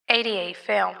88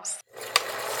 Films.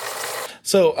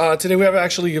 So today we have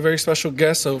actually a very special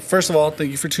guest. So first of all,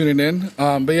 thank you for tuning in.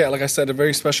 But yeah, like I said, a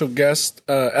very special guest,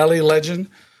 LA legend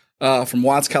from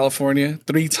Watts, California,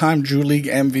 3-time Drew League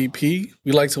MVP.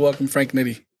 We'd like to welcome Frank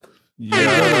Nitty. Yeah.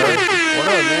 What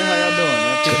up, man? How y'all doing?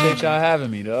 I appreciate y'all having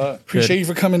me, dog. Appreciate you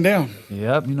for coming down.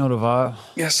 Yep, you know the vibe.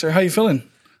 Yes, sir. How you feeling?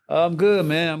 I'm good,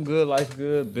 man. I'm good. Life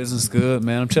good. Business good,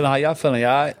 man. I'm chilling. How y'all feeling?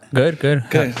 Y'all all right? Good.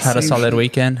 Had a solid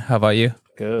weekend. How about you?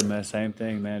 Good, man. Same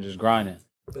thing, man. Just grinding.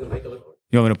 You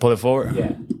want me to pull it forward?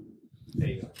 Yeah. There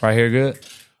you go. Right here, good?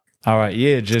 All right.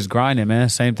 Yeah, just grinding, man.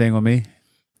 Same thing with me.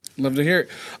 Love to hear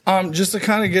it. Just to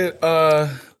kind of get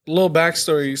a little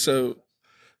backstory. So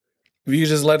if you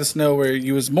just let us know where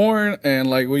you was born and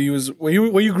like where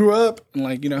you grew up and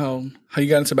like, you know, how you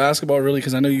got into basketball really,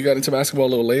 because I know you got into basketball a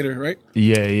little later, right?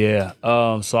 Yeah.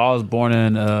 So I was born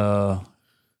in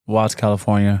Watts,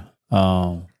 California.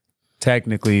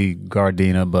 Technically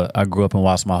Gardena, but I grew up in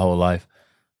Watts my whole life.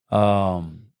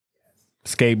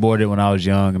 Skateboarded when I was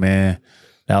young, man.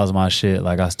 That was my shit.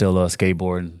 Like I still love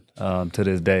skateboarding to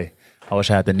this day. I wish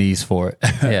I had the knees for it.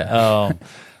 Yeah.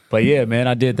 But yeah, man,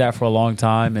 I did that for a long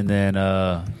time. And then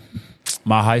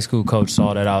my high school coach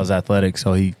saw that I was athletic,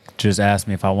 so he just asked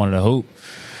me if I wanted to hoop.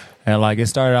 And like it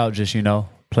started out just, you know,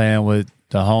 playing with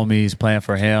the homies, playing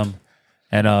for him.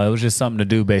 And it was just something to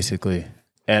do basically.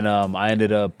 And I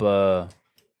ended up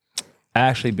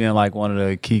actually being like one of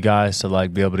the key guys to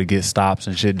like be able to get stops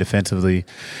and shit defensively.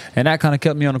 And that kind of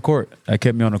kept me on the court.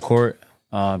 Kept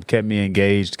me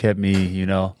engaged, kept me, you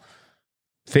know,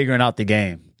 figuring out the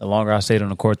game. The longer I stayed on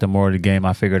the court, the more of the game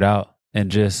I figured out.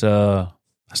 And just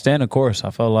staying the course.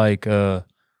 I felt like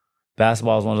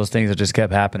basketball was one of those things that just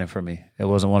kept happening for me. It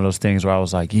wasn't one of those things where I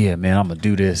was like, yeah, man, I'm going to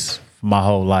do this for my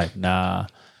whole life. Nah.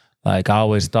 Like I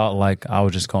always thought like I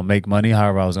was just going to make money,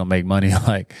 however I was going to make money.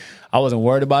 Like I wasn't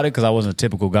worried about it because I wasn't a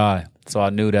typical guy. So I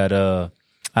knew that I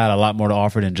had a lot more to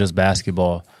offer than just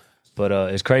basketball. But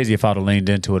it's crazy if I'd have leaned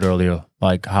into it earlier,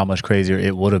 like how much crazier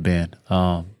it would have been.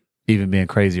 Even being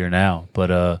crazier now.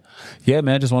 But yeah,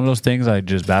 man, just one of those things. Like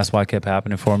just basketball kept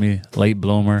happening for me, late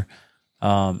bloomer,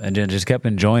 and then just kept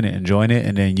enjoying it, and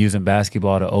then using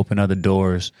basketball to open other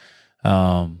doors,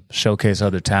 showcase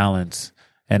other talents.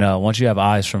 And once you have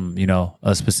eyes from, you know,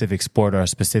 a specific sport or a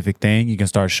specific thing, you can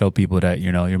start to show people that,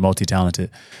 you know, you're multi-talented.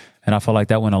 And I felt like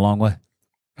that went a long way.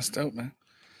 That's dope, man.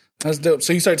 That's dope.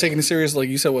 So you started taking it serious, like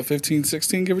you said, what, 15,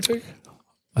 16, give or take?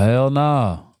 Hell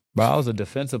nah. Bro, I was a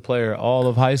defensive player all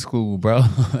of high school, bro.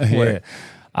 Yeah.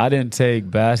 I didn't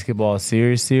take basketball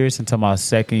serious until my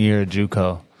second year at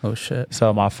JUCO. Oh, shit.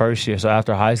 So my first year. So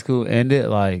after high school ended,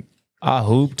 like, I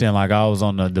hooped and, like, I was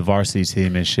on the varsity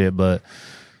team and shit, but,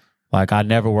 like, I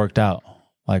never worked out.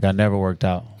 Like, and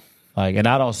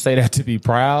I don't say that to be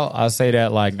proud. I say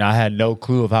that, like, I had no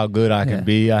clue of how good I can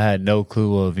be. I had no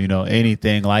clue of, you know,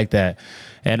 anything like that.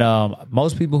 And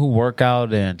most people who work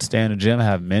out and stay in the gym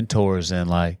have mentors and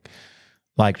like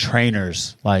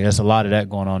trainers. Like there's a lot of that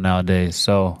going on nowadays.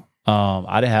 So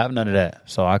I didn't have none of that.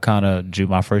 So I kind of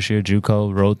my first year at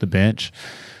JUCO, rode the bench,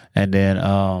 and then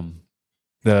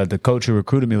the coach who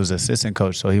recruited me was the assistant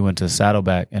coach. So he went to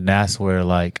Saddleback, and that's where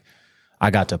like I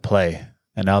got to play,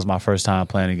 and that was my first time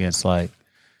playing against like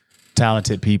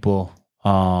talented people.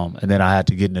 And then I had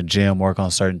to get in the gym, work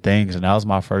on certain things. And that was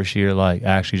my first year, like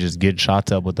actually just getting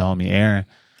shots up with the homie Aaron.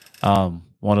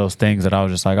 One of those things that I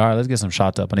was just like, all right, let's get some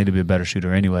shots up. I need to be a better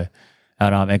shooter anyway.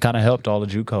 And it kind of helped all the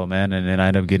JUCO, man. And then I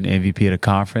ended up getting MVP at a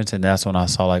conference. And that's when I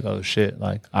saw like, oh shit,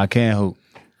 like I can hoop.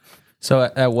 So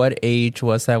at what age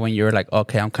was that when you were like,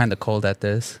 okay, I'm kind of cold at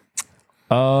this?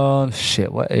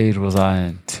 Shit, what age was I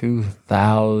in?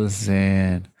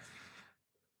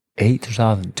 2008,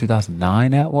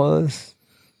 2009 that was?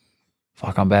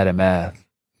 Fuck, I'm bad at math.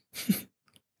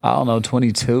 I don't know,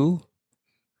 22,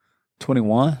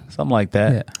 21, something like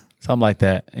that. Yeah. Something like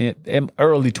that. In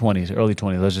early 20s,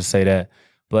 let's just say that.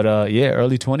 But yeah,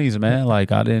 early 20s, man.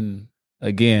 Like I didn't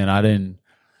know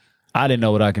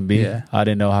what I can be. Yeah. I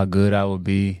didn't know how good I would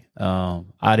be.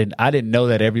 I didn't know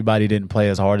that everybody didn't play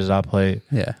as hard as I played.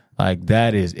 Yeah. Like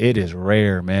it is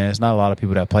rare, man. It's not a lot of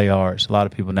people that play hard. It's a lot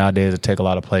of people nowadays that take a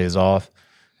lot of plays off.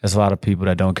 There's a lot of people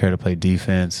that don't care to play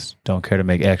defense, don't care to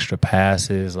make extra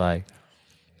passes. Like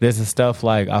this is stuff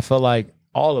like I feel like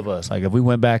all of us, like if we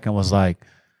went back and was like,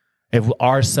 if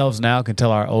ourselves now can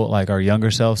tell our younger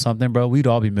self something, bro, we'd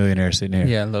all be millionaires sitting here.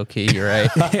 Yeah, low key, you're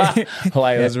right.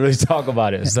 Like let's really talk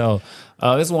about it. So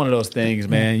it's one of those things,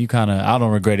 man. I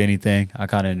don't regret anything. I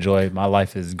kind of enjoy it. My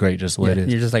life is great just the way it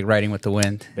is. You're just like riding with the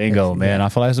wind. Bingo, man. I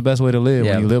feel like it's the best way to live.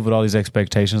 Yeah. When you live with all these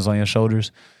expectations on your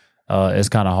shoulders, it's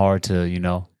kind of hard to, you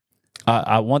know.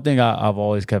 One thing I've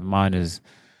always kept in mind is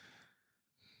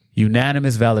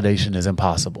unanimous validation is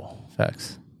impossible.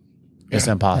 Facts. It's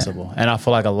impossible. And I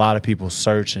feel like a lot of people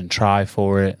search and try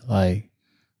for it. Like,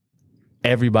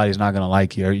 everybody's not going to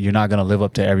like you. Or you're not going to live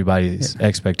up to everybody's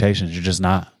expectations. You're just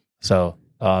not. So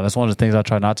that's one of the things I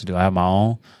try not to do. I have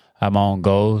my own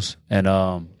goals. And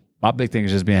my big thing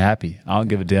is just being happy. I don't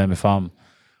give a damn if I'm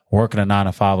working a 9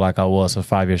 to 5 like I was for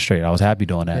 5 years straight. I was happy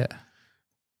doing that. Yeah.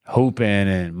 Hooping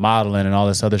and modeling and all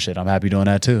this other shit. I'm happy doing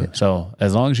that too. Yeah. So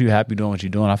as long as you're happy doing what you're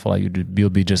doing, I feel like you'll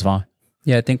be just fine.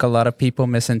 Yeah, I think a lot of people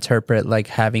misinterpret like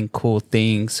having cool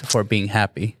things for being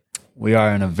happy. We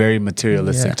are in a very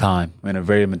materialistic time. We're in a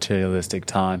very materialistic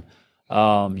time.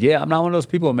 I'm not one of those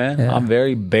people, man. Yeah. I'm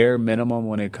very bare minimum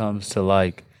when it comes to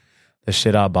like the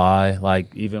shit I buy.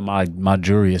 Like even my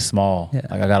jewelry is small. Yeah.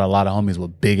 Like I got a lot of homies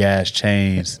with big ass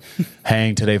chains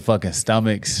hang to their fucking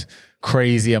stomachs,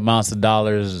 crazy amounts of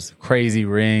dollars, crazy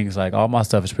rings. Like all my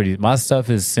stuff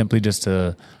is simply just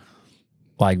to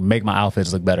like make my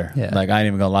outfits look better. Yeah. Like I ain't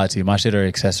even gonna lie to you. My shit are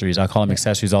accessories. I call them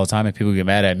accessories all the time and people get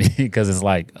mad at me because it's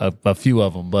like a few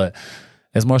of them, but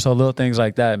it's more so little things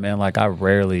like that, man. Like I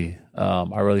rarely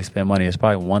spend money. It's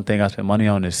probably one thing I spend money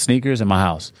on is sneakers in my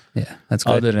house. Yeah, that's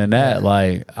good. Other than that,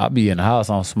 like I'll be in the house,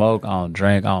 I don't smoke, I don't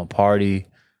drink, I don't party.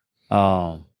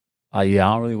 I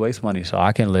don't really waste money, so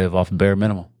I can live off bare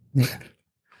minimum. Yeah.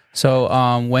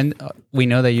 So when we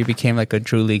know that you became like a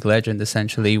Drew League legend,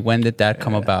 essentially, when did that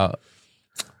come about?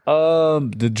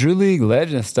 The Drew League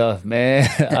legend stuff, man.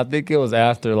 I think it was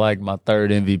after like my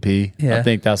third MVP. Yeah. I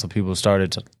think that's when people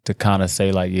started to kind of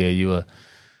say like, yeah, you a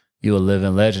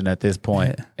living legend at this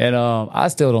point. Yeah. And I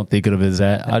still don't think of it as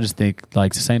that. I just think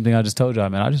like the same thing I just told y'all,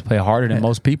 man. I just play harder than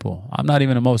most people. I'm not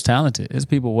even the most talented. There's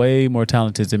people way more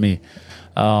talented than me.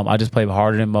 I just play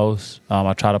harder than most.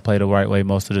 I try to play the right way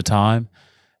most of the time.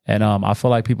 And I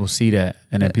feel like people see that,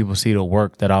 and then people see the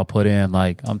work that I'll put in.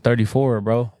 Like I'm 34,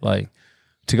 bro. Like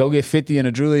to go get 50 in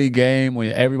a Drew League game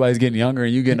when everybody's getting younger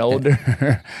and you getting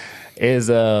older is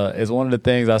one of the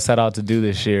things I set out to do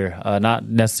this year. Not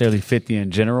necessarily 50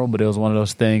 in general, but it was one of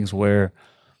those things where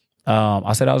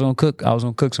I said I was gonna cook. I was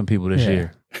gonna cook some people this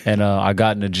year, and I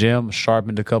got in the gym,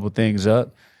 sharpened a couple things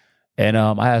up, and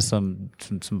I had some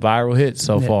viral hits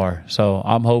so far. So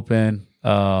I'm hoping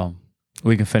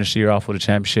we can finish the year off with a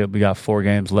championship. We got 4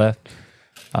 games left.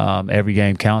 Every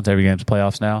game counts. Every game's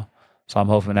playoffs now. So I'm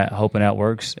hoping that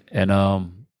works.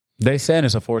 And they saying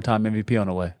it's a 4-time MVP on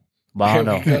the way. But I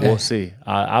don't know. We'll see.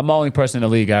 I'm the only person in the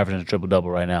league averaging a triple-double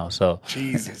right now. So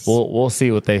Jesus. We'll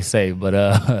see what they say.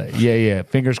 But yeah.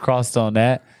 Fingers crossed on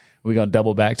that. We're going to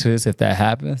double back to this if that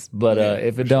happens. But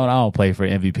if it don't, I don't play for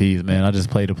MVPs, man. I just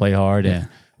play to play hard and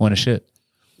win a shit.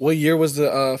 What year was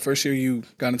the first year you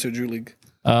got into a Drew League?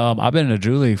 I've been in the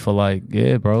Drew League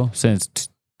for since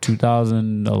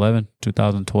 2011,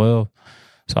 2012.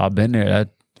 So I've been there at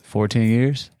 14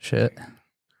 years. Shit.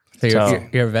 So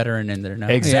you're a veteran in there now.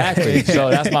 Exactly. So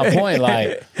that's my point.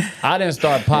 Like I didn't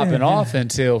start popping off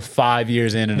until 5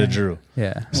 years into the Drew.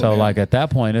 Yeah. So like at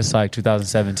that point, it's like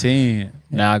 2017.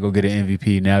 Now I go get an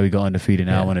MVP. Now we go undefeated.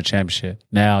 Now I win a championship.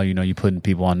 Now, you're putting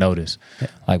people on notice. Yeah.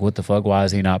 Like what the fuck? Why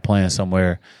is he not playing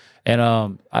somewhere? And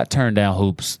I turned down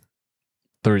hoops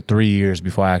 3 years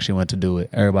before I actually went to do it.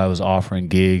 Everybody was offering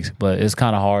gigs, but it's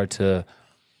kind of hard to,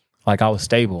 like I was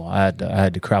stable. I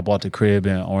had to crap out the crib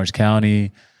in Orange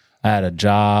County. I had a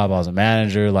job. I was a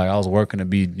manager. Like I was working to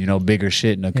be, bigger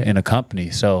shit in a company.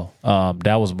 So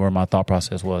that was where my thought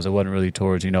process was. It wasn't really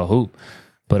towards, hoop.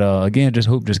 But again,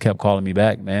 hoop just kept calling me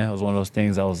back, man. It was one of those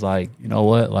things I was like, you know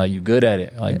what? Like you good at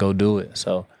it. Like go do it.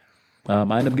 So I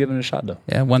ended up giving it a shot though.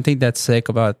 Yeah, one thing that's sick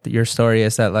about your story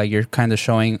is that like you're kind of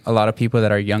showing a lot of people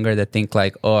that are younger that think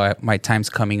like, oh, my time's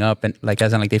coming up, and like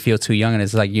as in like they feel too young, and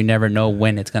it's like you never know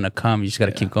when it's gonna come. You just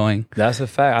gotta keep going. That's a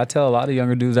fact. I tell a lot of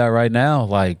younger dudes that right now.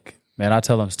 Like, man, I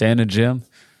tell them stay in the gym,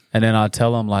 and then I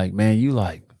tell them like, man, you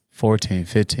like 14,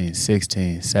 15,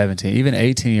 16, 17, even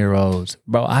 18-year-olds.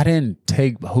 Bro, I didn't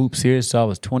take hoop serious till I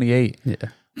was 28. Yeah,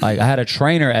 like I had a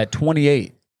trainer at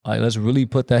 28. Like let's really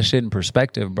put that shit in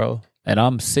perspective, bro. And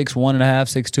I'm 6'1.5",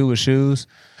 6'2" with shoes.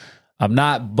 I'm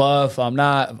not buff. I'm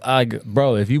not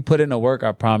bro, if you put in the work,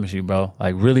 I promise you, bro.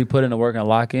 Like really put in the work and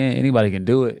lock in, anybody can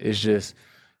do it. It's just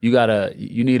you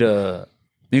need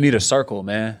a circle,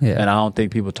 man. Yeah. And I don't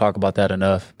think people talk about that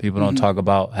enough. People don't talk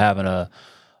about having a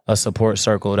support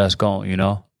circle that's going,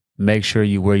 make sure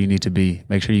you where you need to be.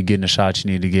 Make sure you're getting the shots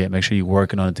you need to get. Make sure you're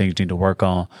working on the things you need to work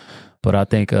on. But I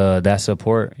think that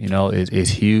support, is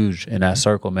huge in that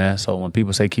circle, man. So when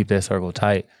people say keep that circle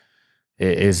tight,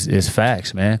 it's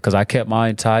facts, man. Because I kept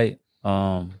mine tight,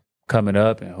 coming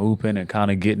up and hooping and kind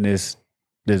of getting this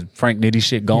Frank Nitty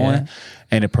shit going,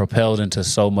 and it propelled into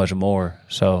so much more.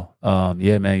 So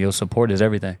yeah, man, your support is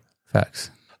everything.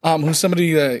 Facts. Who's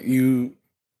somebody that you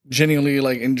genuinely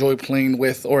like enjoy playing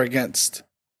with or against?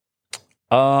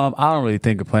 I don't really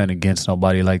think of playing against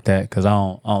nobody like that because I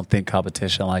don't think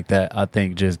competition like that. I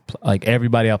think just like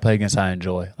everybody I play against, I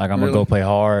enjoy. Like I'm gonna go play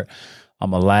hard.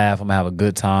 I'm gonna laugh. I'm gonna have a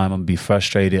good time. I'm gonna be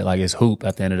frustrated. Like it's hoop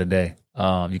at the end of the day.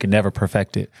 You can never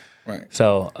perfect it. Right.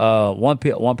 So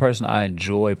one person I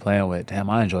enjoy playing with. Damn,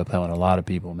 I enjoy playing with a lot of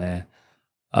people, man.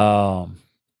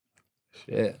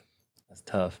 Shit, that's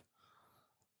tough.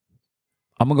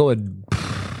 I'm gonna go with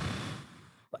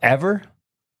ever.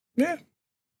 Yeah.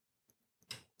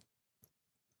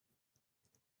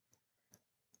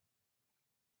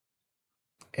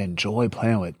 Enjoy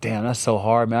playing with. Damn, that's so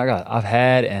hard, man. I've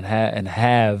had and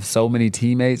have so many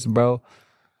teammates, bro.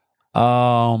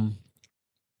 I'm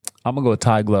gonna go with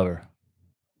Ty Glover.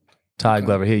 Ty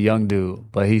Glover, he a young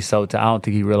dude, but he's so. I don't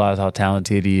think he realized how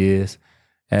talented he is,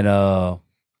 and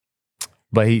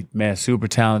but he super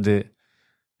talented.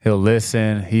 He'll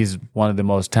listen. He's one of the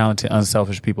most talented,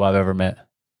 unselfish people I've ever met.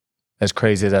 As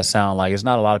crazy as that sound, like it's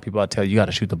not a lot of people I tell you got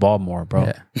to shoot the ball more, bro.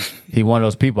 Yeah. He one of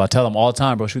those people. I tell him all the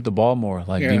time, bro, shoot the ball more,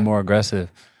 like be more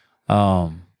aggressive.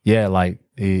 Like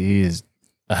he is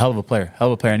a hell of a player,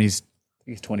 and he's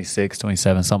 26,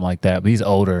 27, something like that. But he's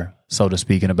older, so to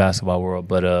speak, in the basketball world.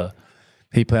 But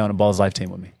he played on the Balls Life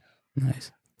team with me.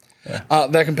 Nice. Yeah.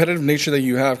 That competitive nature that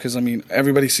you have, because I mean,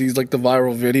 everybody sees like the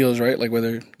viral videos, right? Like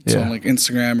whether it's on like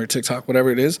Instagram or TikTok,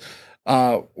 whatever it is.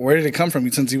 Where did it come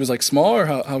from? Since he was like small, or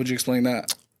how would you explain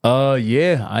that?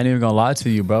 Yeah, I ain't even gonna lie to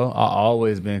you, bro. I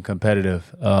always been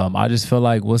competitive. I just feel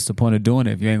like, what's the point of doing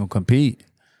it if you ain't gonna compete?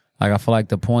 Like I feel like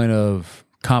the point of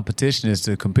competition is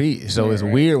to compete. So it's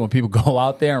weird when people go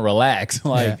out there and relax.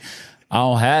 Like I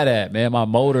don't have that, man. My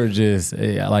motor just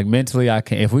like mentally, I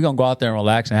can't. If we gonna go out there and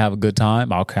relax and have a good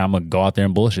time, I'm gonna go out there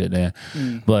and bullshit then.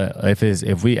 But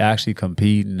if we actually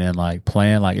competing and like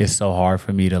playing, like it's so hard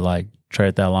for me to like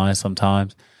tread that line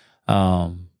sometimes.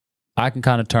 I can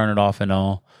kind of turn it off and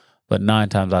on, but 9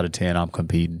 times out of 10, I'm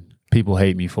competing. People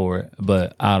hate me for it,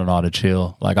 but I don't know how to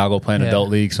chill. Like I'll go play in adult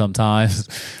league sometimes,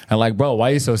 and like, bro,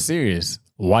 why are you so serious?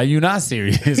 Why you not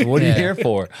serious? What are you here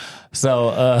for?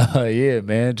 So, yeah,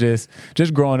 man, just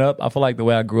growing up, I feel like the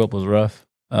way I grew up was rough.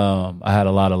 I had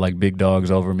a lot of like big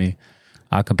dogs over me.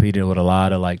 I competed with a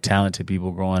lot of like talented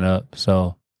people growing up.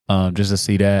 So, just to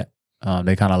see that,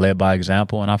 they kind of led by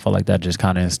example, and I feel like that just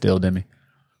kind of instilled in me.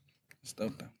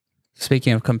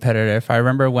 Speaking of competitive, I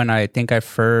remember when I think I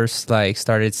first like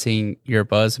started seeing your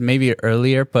buzz, maybe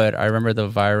earlier, but I remember the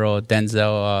viral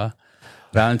Denzel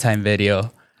Valentine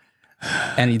video.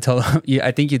 And you told him,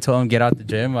 I think you told him get out the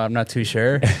gym. I'm not too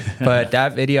sure, but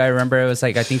that video I remember it was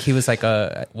like I think he was like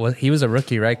he was a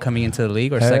rookie, right, coming into the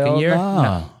league or second year.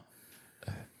 No.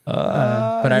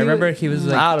 But I remember he was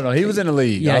like, I don't know, he was in the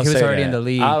league. Yeah, he was already in the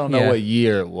league. I don't know what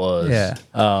year it was.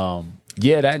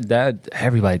 That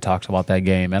everybody talks about that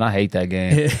game, and I hate that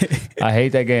game. I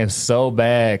hate that game so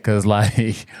bad because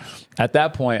like at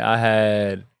that point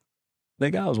I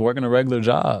think I was working a regular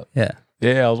job.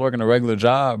 Yeah, I was working a regular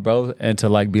job, bro. And to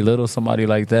like belittle somebody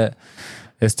like that,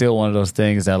 it's still one of those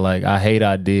things that like I hate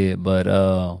I did. But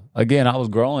again, I was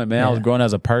growing, man. I was growing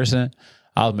as a person.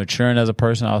 I was maturing as a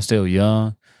person. I was still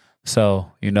young.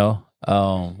 So,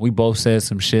 we both said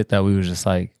some shit that we was just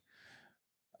like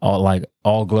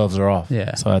all gloves are off.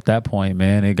 Yeah. So at that point,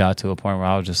 man, it got to a point where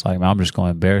I was just like, man, I'm just going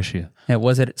to embarrass you. Yeah,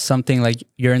 was it something like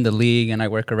you're in the league and I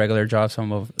work a regular job, so I'm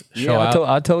going to show out?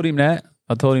 I told him that.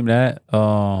 I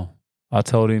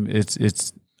told him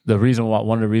it's the reason why,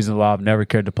 one of the reasons why I've never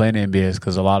cared to play in the NBA is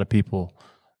because a lot of people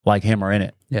like him are in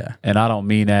it. Yeah. And I don't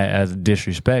mean that as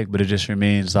disrespect, but it just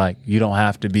means like you don't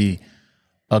have to be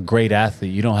a great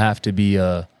athlete. You don't have to be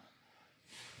a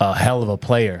hell of a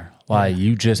player. Like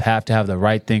you just have to have the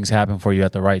right things happen for you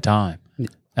at the right time.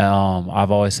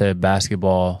 I've always said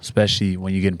basketball, especially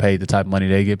when you're getting paid the type of money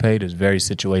they get paid, is very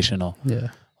situational. Yeah.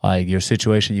 Like your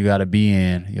situation you got to be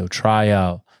in, your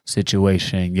tryout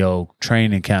situation, your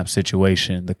training camp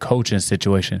situation, the coaching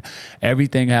situation,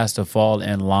 everything has to fall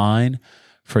in line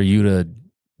for you to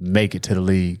make it to the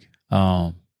league.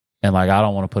 And like, I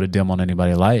don't want to put a dim on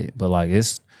anybody light, but like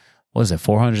it's,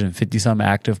 450 something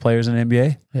active players in the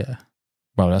NBA? Yeah.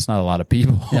 Bro, that's not a lot of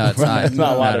people. Yeah, it's not. That's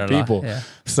not a lot of people. Yeah.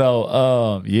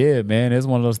 So, yeah, man, it's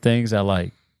one of those things that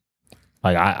like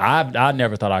I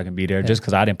never thought I could be there just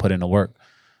because I didn't put in the work.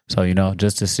 So,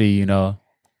 just to see,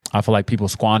 I feel like people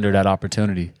squander that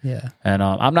opportunity. Yeah. And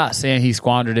I'm not saying he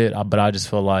squandered it, but I just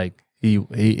feel like he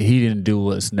didn't do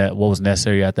what was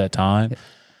necessary at that time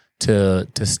to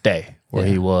stay where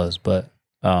he was. But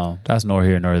that's nor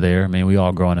here nor there. I mean, we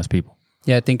all growing as people.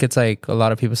 Yeah, I think it's like a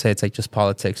lot of people say it's like just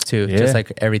politics too, just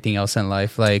like everything else in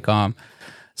life. Like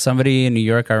somebody in New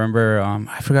York, I remember,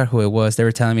 I forgot who it was. They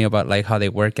were telling me about like how they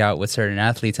work out with certain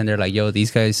athletes, and they're like, "Yo,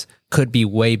 these guys could be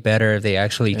way better if they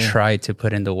actually tried to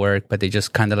put in the work, but they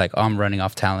just kind of like, oh, I'm running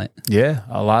off talent." Yeah,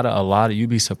 a lot of. You'd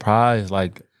be surprised.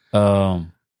 Like,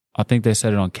 I think they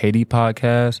said it on KD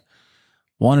podcast.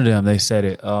 One of them, they said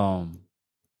it. Or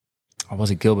was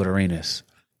it Gilbert Arenas?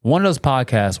 One of those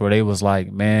podcasts where they was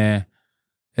like, man,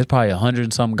 there's probably 100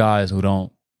 and some guys who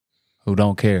don't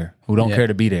care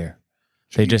to be there.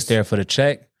 They just there for the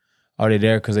check, or they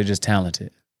there because they just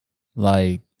talented.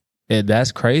 Like,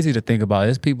 that's crazy to think about.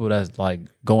 There's people that's like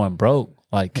going broke,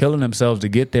 like killing themselves to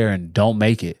get there and don't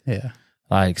make it. Yeah.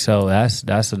 Like, so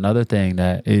that's another thing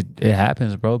that it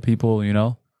happens, bro. People,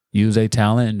 use their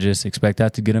talent and just expect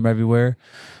that to get them everywhere.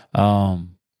 And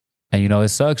it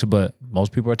sucks, but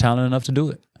most people are talented enough to do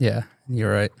it. Yeah,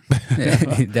 you're right.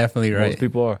 You're definitely right. Most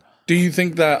people are. Do you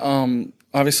think that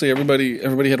obviously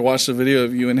everybody had watched the video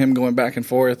of you and him going back and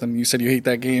forth, and you said you hate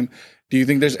that game. Do you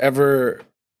think there's ever,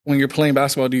 when you're playing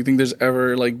basketball, do you think there's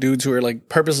ever like dudes who are like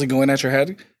purposely going at your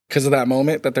head because of that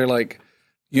moment, that they're like,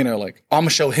 like, I'm gonna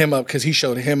show him up because he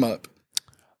showed him up?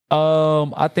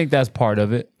 I think that's part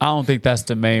of it. I don't think that's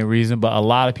the main reason, but a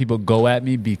lot of people go at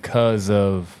me because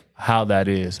of how that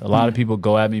is. A lot of people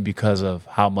go at me because of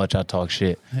how much I talk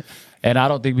shit. And I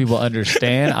don't think people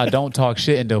understand. I don't talk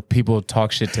shit until people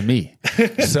talk shit to me.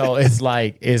 So it's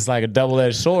like a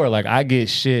double-edged sword. Like, I get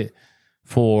shit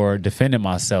for defending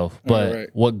myself, but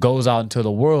what goes out into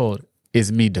the world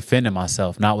is me defending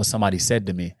myself, not what somebody said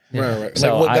to me. Right.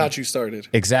 So like what got you started.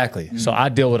 Exactly. Mm-hmm. So I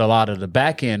deal with a lot of the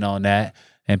back end on that.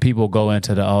 And people go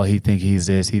into he think he's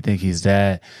this, he think he's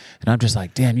that. And I'm just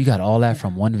like, damn, you got all that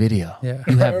from one video. Yeah.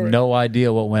 You have no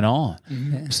idea what went on.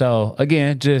 Mm-hmm. So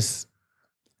again, just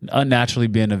unnaturally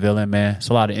being a villain, man. It's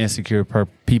a lot of insecure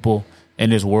people in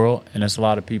this world. And it's a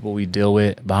lot of people we deal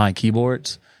with behind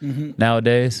keyboards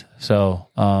nowadays. So,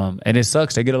 and it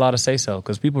sucks. They get a lot of say-so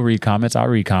because people read comments. I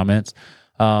read comments.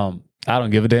 I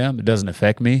don't give a damn. It doesn't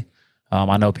affect me.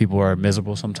 I know people are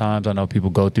miserable sometimes. I know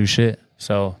people go through shit.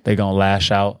 So they gonna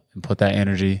lash out and put that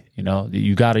energy.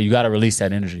 You gotta release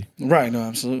that energy. Right. No,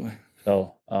 absolutely.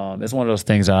 So it's one of those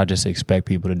things that I just expect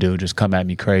people to do. Just come at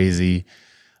me crazy.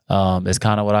 It's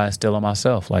kind of what I instill in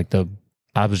myself. Like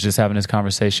I was just having this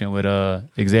conversation with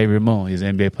Xavier Moon. He's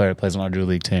an NBA player that plays on our Drew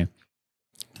League team.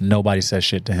 Nobody says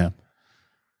shit to him.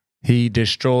 He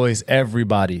destroys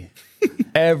everybody.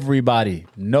 Everybody.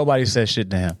 Nobody says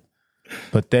shit to him.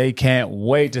 But they can't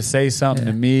wait to say something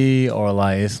to me, or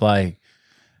like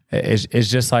it's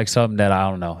just like something that I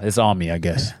don't know. It's on me, I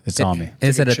guess. It's on me.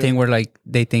 Is it a thing where like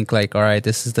they think like, all right,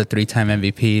 this is the 3-time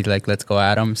MVP, like let's go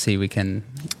at him, see we can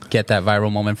get that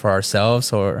viral moment for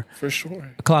ourselves, or for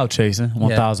sure clout chasing,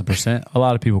 1,000%. A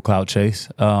lot of people clout chase.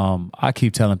 I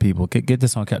keep telling people, get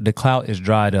this on. The clout is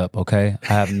dried up. Okay, I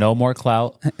have no more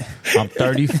clout. I'm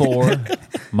 34.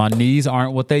 My knees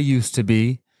aren't what they used to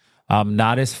be. I'm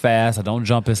not as fast. I don't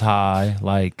jump as high.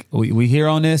 Like, we here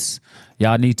on this,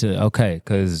 y'all need to,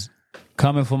 because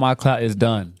coming for my clout is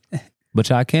done. But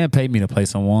y'all can't pay me to play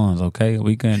some ones, okay?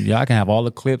 Y'all can have all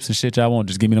the clips and shit y'all want.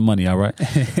 Just give me the money, all right?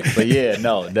 But yeah,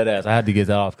 no, deadass. I had to get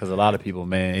that off because a lot of people,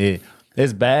 man,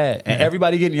 it's bad. And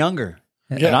everybody getting younger.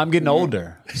 Yeah. And I'm getting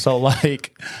older. So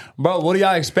like, bro, what do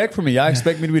y'all expect from me? Y'all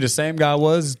expect me to be the same guy I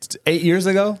was 8 years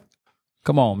ago?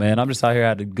 Come on, man. I'm just out here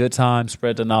having a good time,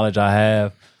 spread the knowledge I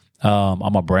have.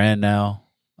 I'm a brand now.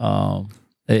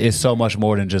 It's so much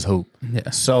more than just hoop. Yeah.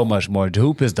 So much more.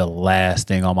 Hoop is the last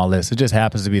thing on my list. It just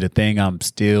happens to be the thing I'm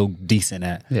still decent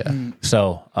at. Yeah.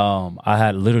 So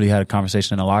I literally had a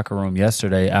conversation in the locker room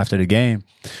yesterday after the game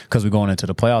because we're going into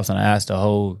the playoffs, and I asked the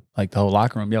whole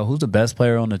locker room, yo, who's the best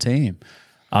player on the team?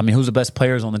 I mean, who's the best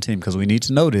players on the team? Because we need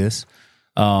to know this.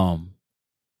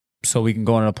 So we can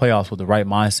go into the playoffs with the right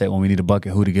mindset when we need a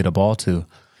bucket, who to get a ball to.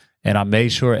 And I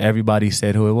made sure everybody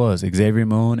said who it was: Xavier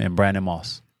Moon and Brandon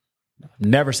Moss.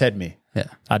 Never said me. Yeah.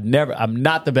 I'm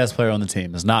not the best player on the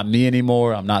team. It's not me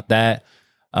anymore. I'm not that.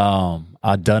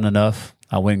 I've done enough.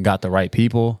 I went and got the right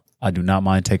people. I do not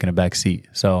mind taking a back seat.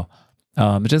 So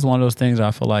it's just one of those things I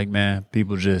feel like, man,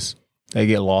 people they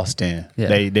get lost in.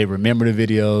 Yeah. They remember the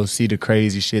videos, see the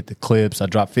crazy shit, the clips. I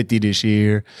dropped 50 this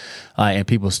year, and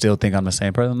people still think I'm the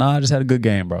same person. No, I just had a good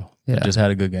game, bro. Yeah. I just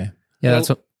had a good game. Yeah, that's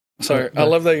what. Sorry, I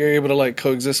love that you're able to like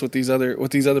coexist with these other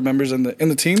members in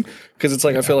the team, because it's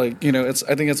like I feel like I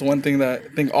think it's one thing that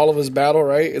I think all of us battle,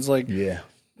 right? It's like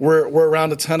we're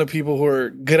around a ton of people who are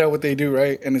good at what they do,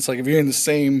 right? And it's like if you're in the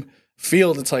same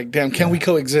field, it's like, damn, can we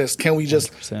coexist? Can we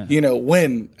just 100%.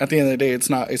 Win? At the end of the day,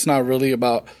 it's not really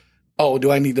about oh,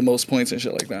 do I need the most points and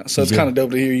shit like that? So it's kind of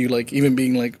dope to hear you like even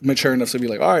being like mature enough to be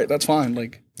like, all right, that's fine.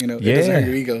 Like, you know, it doesn't hurt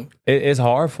your ego. It's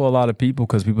hard for a lot of people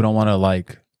because people don't want to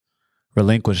like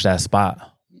relinquish that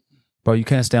spot. Bro, you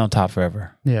can't stay on top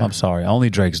forever. Yeah. I'm sorry. Only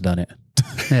Drake's done it.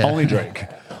 Only Drake.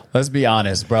 Let's be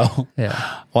honest, bro.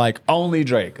 Yeah. Like only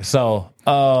Drake. So,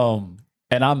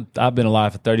 and I've been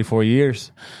alive for 34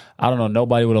 years. I don't know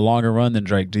nobody with a longer run than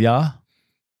Drake. Do y'all?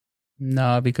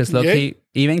 No, because low-key,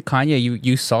 even Kanye,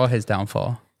 you saw his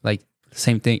downfall. Like,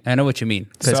 same thing. I know what you mean.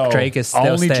 Because so Drake is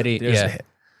still steady.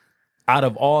 Out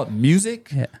of all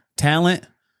music, talent,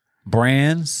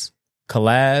 brands,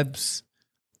 collabs,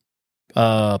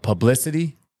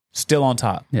 publicity, still on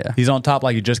top. Yeah. He's on top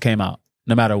like he just came out.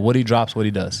 No matter what he drops, what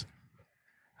he does.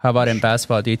 How about in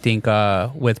basketball? Do you think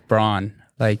with Bron,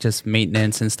 like just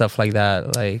maintenance and stuff like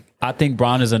that? Like, I think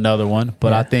Bron is another one,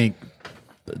 but I think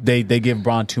they give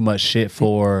Bron too much shit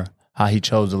for how he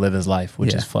chose to live his life,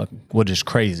 which is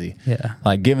crazy. Yeah.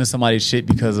 Like giving somebody shit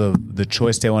because of the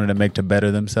choice they wanted to make to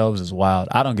better themselves is wild.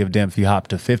 I don't give a damn if you hop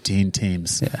to 15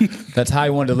 teams. Yeah. That's how he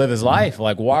wanted to live his life.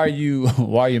 Like, why are you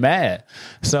mad?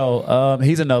 So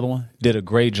he's another one. Did a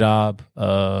great job,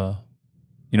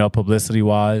 you know, publicity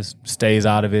wise, stays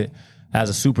out of it. As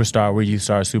a superstar, where you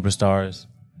start superstars.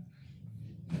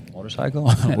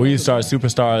 Motorcycle? Where you start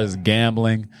superstars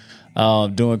gambling.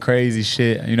 Doing crazy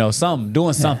shit, you know,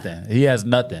 doing something. He has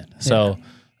nothing. So,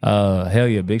 hell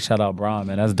yeah, big shout out Bron,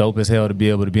 man. That's dope as hell to be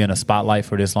able to be in a spotlight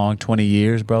for this long, 20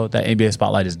 years, bro. That NBA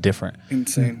spotlight is different.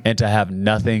 Insane. And to have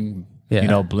nothing, you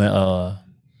know,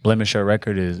 blemish your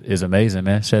record is amazing,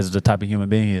 man. Says the type of human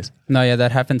being he is. No, yeah,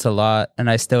 that happens a lot. And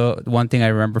one thing I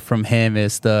remember from him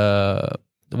is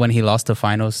when he lost the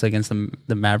finals against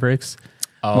the Mavericks.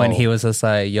 When he was just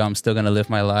like, yo, I'm still going to live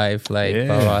my life. Like,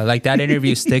 blah, blah. Like that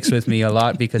interview sticks with me a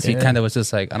lot because he kind of was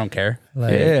just like, I don't care.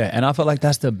 Like, and I feel like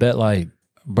that's the bet. Like,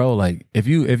 bro, like if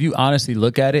you honestly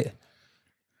look at it,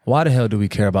 why the hell do we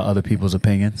care about other people's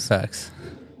opinions? Facts.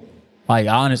 Like,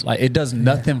 honest, like it does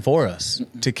nothing for us.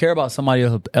 To care about somebody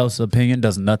else's opinion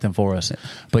does nothing for us.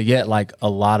 But yet, like a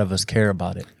lot of us care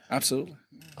about it. Absolutely.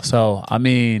 So, I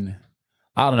mean,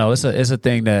 I don't know. It's a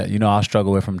thing that, you know, I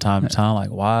struggle with from time to time. Like,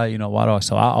 why do I?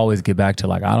 So I always get back to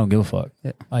like, I don't give a fuck.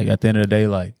 Yeah. Like at the end of the day,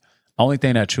 like only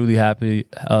thing that truly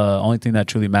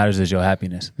matters is your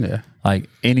happiness. Yeah. Like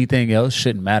anything else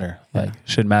shouldn't matter. Like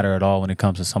shouldn't matter at all when it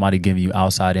comes to somebody giving you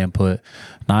outside input.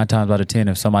 9 times out of 10,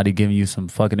 if somebody giving you some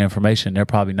fucking information, they're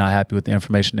probably not happy with the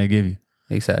information they give you.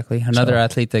 Exactly. Another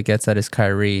athlete that gets that is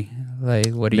Kyrie.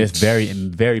 Like, what do you?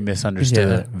 Very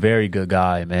misunderstood. Yeah. Very good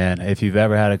guy, man. If you've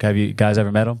ever have you guys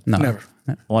ever met him? No, never.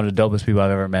 One of the dopest people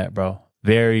I've ever met, bro.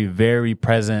 Very, very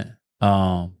present.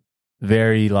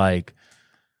 Very like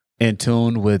in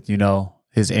tune with, you know,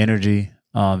 his energy.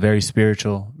 Very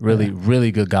spiritual. Really,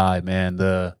 really good guy, man.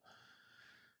 The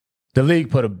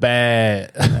league put a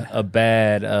bad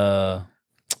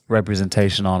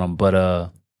representation on him,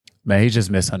 but man, he's just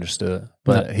misunderstood.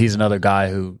 But he's another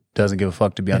guy who doesn't give a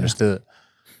fuck to be understood.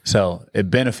 So it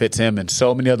benefits him in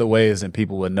so many other ways than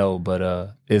people would know.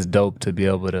 But it's dope to be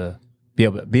able to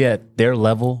be at their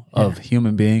level of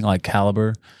human being, like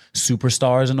caliber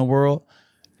superstars in the world,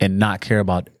 and not care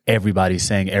about everybody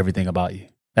saying everything about you.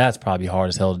 That's probably hard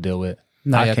as hell to deal with.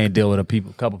 No, I can't deal with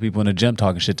a couple people in the gym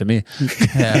talking shit to me.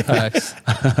 Yeah, facts.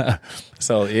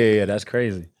 So yeah, that's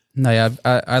crazy. No, yeah,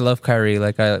 I love Kyrie.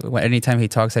 Like, anytime he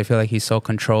talks, I feel like he's so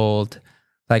controlled.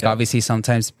 Like, obviously,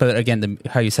 sometimes, but again,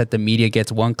 how you said the media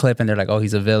gets one clip and they're like, oh,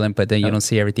 he's a villain, but then you don't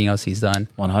see everything else he's done.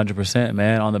 100%,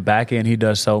 man. On the back end, he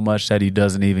does so much that he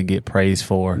doesn't even get praise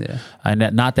for. Yeah.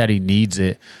 And not that he needs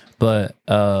it, but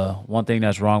one thing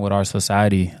that's wrong with our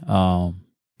society, and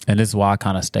this is why I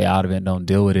kind of stay out of it and don't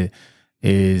deal with it,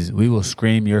 is we will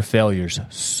scream your failures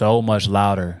so much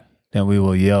louder than we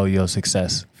will yell your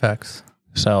success. Facts.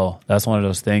 So that's one of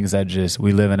those things that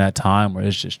we live in that time where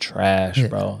it's just trash,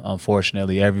 bro.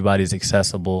 Unfortunately, everybody's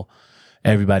accessible.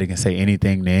 Everybody can say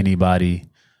anything to anybody.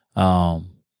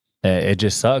 It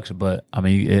just sucks. But I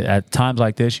mean, at times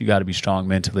like this, you got to be strong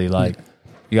mentally. Like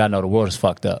you got to know the world is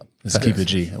fucked up. Let's keep it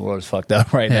G. The world is fucked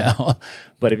up right now.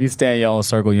 But if you stay in your own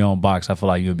circle, your own box, I feel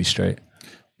like you'll be straight.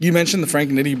 You mentioned the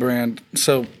Frank Nitty brand.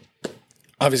 So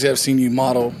obviously I've seen you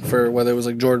model for whether it was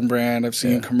like Jordan brand. I've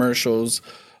seen commercials.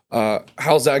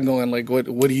 How's that going? Like, what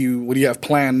do you have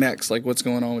planned next? Like, what's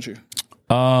going on with you?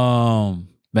 Man,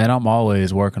 I'm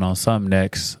always working on something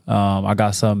next. I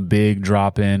got something big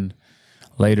dropping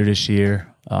later this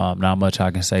year. Not much I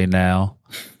can say now.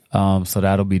 So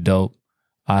that'll be dope.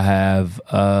 I have,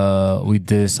 we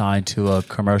did sign to a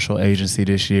commercial agency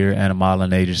this year and a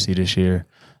modeling agency this year.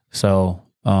 So,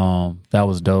 that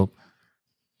was dope.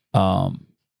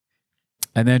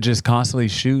 and then just constantly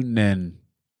shooting and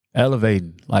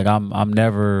elevating. Like I'm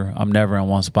never in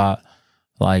one spot.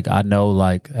 Like I know,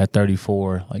 like at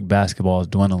 34, like basketball is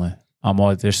dwindling.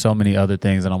 There's so many other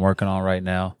things that I'm working on right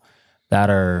now that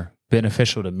are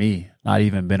beneficial to me, not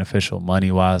even beneficial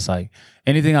money wise. Like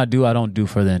anything I do, I don't do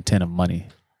for the intent of money.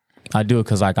 I do it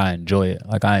because like I enjoy it.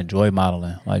 Like I enjoy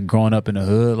modeling. Like growing up in the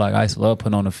hood, like I used to love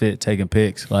putting on a fit, taking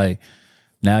pics. Like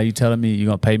now you telling me you're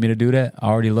gonna pay me to do that? I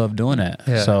already love doing that.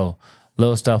 Yeah. So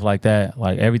little stuff like that,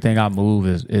 like everything I move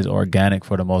is organic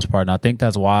for the most part. And I think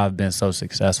that's why I've been so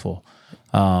successful.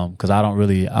 Cause I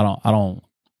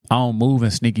don't move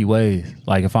in sneaky ways.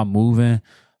 Like if I'm moving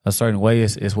a certain way,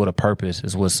 it's with a purpose.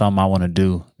 It's with something I want to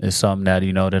do. It's something that,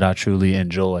 that I truly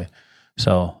enjoy.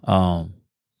 So,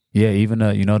 yeah, even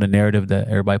the narrative that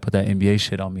everybody put that NBA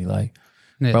shit on me, like,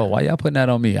 bro, why y'all putting that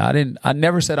on me? I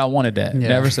never said I wanted that. Yeah.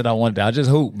 Never said I wanted that. I just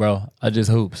hoop, bro. I just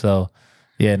hoop. So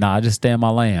yeah, I just stay in my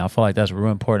lane. I feel like that's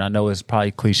real important. I know it's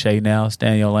probably cliche now,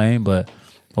 stay in your lane, but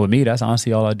with me, that's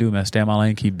honestly all I do, man. Stay in my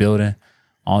lane, keep building,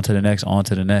 on to the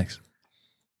next.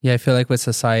 Yeah, I feel like with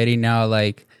society now,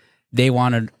 like they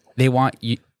want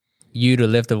you to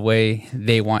live the way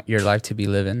they want your life to be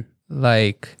living.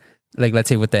 Like let's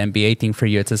say with the NBA thing for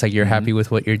you, it's just like you're happy with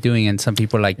what you're doing, and some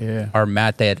people are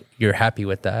mad that you're happy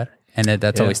with that, and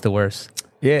that's always the worst.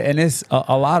 Yeah, and it's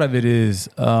a lot of it is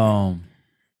the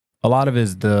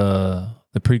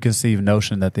preconceived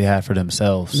notion that they had for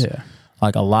themselves. Yeah,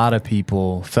 like a lot of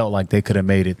people felt like they could have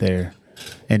made it there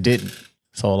and didn't.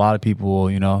 So a lot of people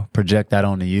will, project that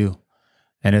onto you,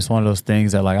 and it's one of those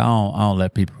things that like I don't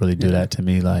let people really do that to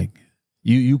me. Like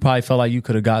you probably felt like you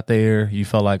could have got there. You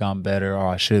felt like I'm better or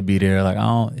I should be there. Like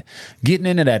getting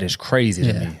into that is crazy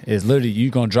to me. It's literally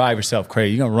you're gonna drive yourself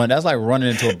crazy. You're gonna run. That's like running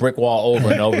into a brick wall over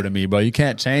and over to me, bro. You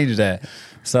can't change that.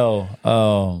 So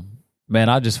man,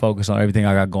 I just focus on everything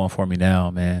I got going for me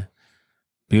now, man.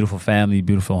 Beautiful family,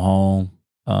 beautiful home.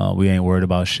 We ain't worried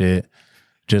about shit.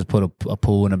 Just put a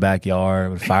pool in the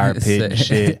backyard with a fire pit and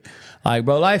shit. Like,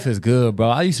 bro, life is good, bro.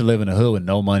 I used to live in the hood with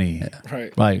no money.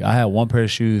 Right. Like, I had one pair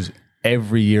of shoes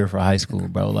every year for high school,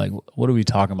 bro. Like, what are we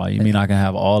talking about? You mean I can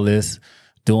have all this,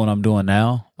 doing what I'm doing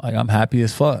now? Like, I'm happy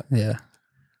as fuck. Yeah.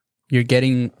 You're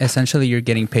getting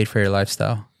paid for your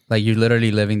lifestyle. Like, you're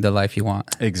literally living the life you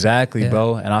want. Exactly,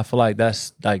 bro. And I feel like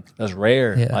that's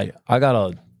rare. Yeah. Like, I got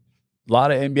a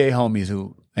lot of NBA homies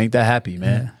who ain't that happy,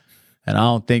 man. Yeah. And I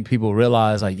don't think people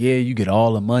realize, like, yeah, you get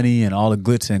all the money and all the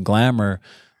glitz and glamour,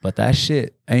 but that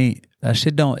shit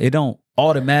don't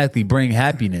automatically bring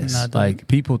happiness. Like,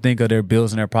 people think of their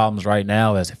bills and their problems right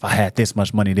now as if I had this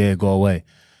much money, they'd go away.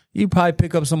 You probably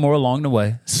pick up some more along the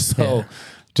way. So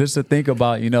just to think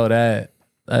about, that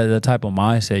the type of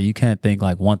mindset, you can't think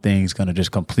like one thing's going to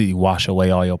just completely wash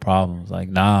away all your problems. Like,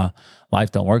 nah,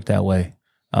 life don't work that way.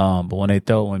 But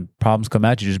when problems come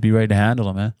at you, just be ready to handle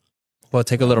them, man. We'll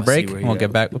take a little break and we'll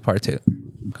get back with part 2.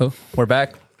 Cool. We're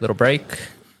back. Little break.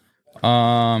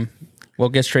 We'll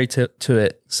get straight to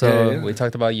it. So we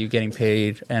talked about you getting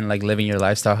paid and like living your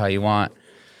lifestyle how you want.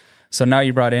 So now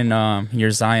you brought in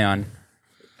your Zion.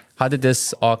 How did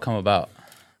this all come about?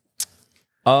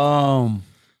 How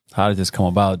did this come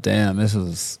about? Damn,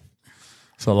 it's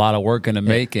a lot of work in the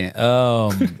making.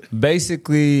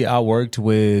 Basically, I worked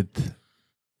with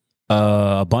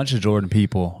a bunch of Jordan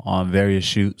people on various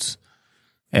shoots.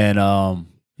 And,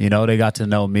 they got to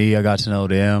know me. I got to know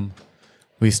them.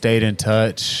 We stayed in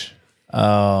touch. They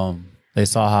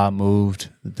saw how I moved,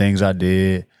 the things I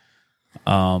did.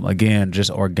 Again,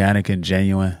 just organic and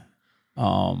genuine.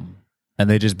 And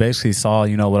they just basically saw,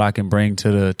 what I can bring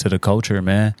to the culture,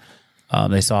 man.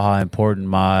 They saw how important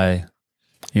my,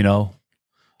 I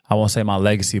won't say my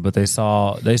legacy, but they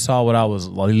saw what I was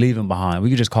leaving behind. We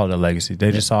could just call it a legacy.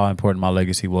 They just saw how important my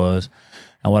legacy was.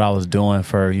 And what I was doing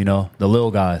for, the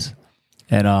little guys.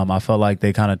 And I felt like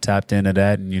they kind of tapped into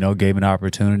that and, gave me an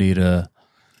opportunity to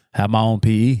have my own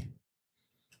PE.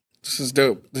 This is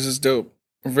dope.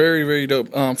 Very, very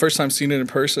dope. First time seeing it in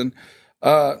person.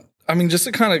 Just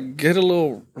to kind of get a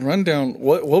little rundown,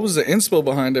 what was the inspo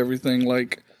behind everything?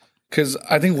 Like, because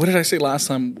I think, what did I say last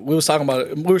time? We were talking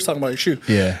about your shoe.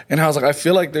 Yeah. And I was like, I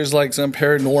feel like there's like some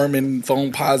Paranorman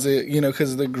foam posit,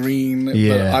 because of the green.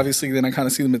 Yeah. But obviously then I kind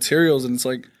of see the materials and it's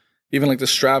like, even like the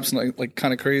straps and like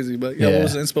kind of crazy. But what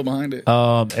was the inspo behind it?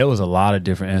 It was a lot of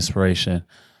different inspiration.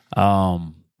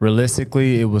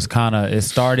 Realistically, it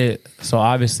started, so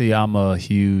obviously I'm a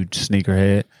huge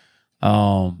sneakerhead.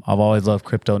 I've always loved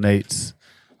Crypto Nates.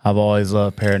 I've always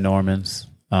loved Paranormans.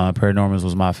 Paranormans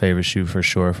was my favorite shoe for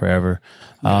sure, forever.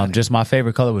 Just my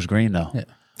favorite color was green though. Yeah.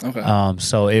 Okay.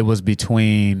 So it was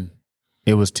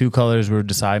two colors we were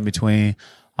deciding between.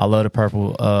 I love the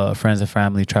purple Friends and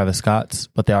Family Travis Scott's,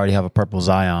 but they already have a purple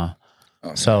Zion.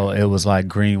 Okay. So it was like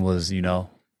green was,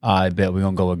 I bet we're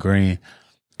going to go with green.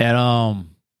 And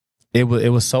it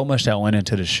was so much that went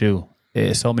into the shoe.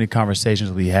 So many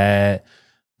conversations we had.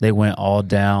 They went all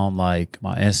down like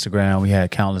my Instagram. We had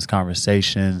countless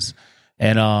conversations.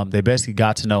 And they basically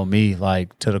got to know me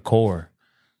like to the core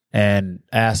and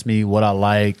asked me what I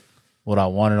liked, what I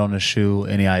wanted on the shoe,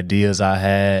 any ideas I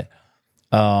had.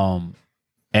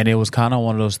 And it was kind of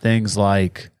one of those things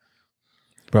like,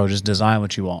 bro, just design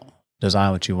what you want.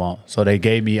 Design what you want. So they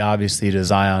gave me obviously the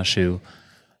Zion shoe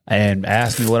and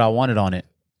asked me what I wanted on it.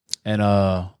 And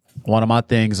one of my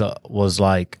things was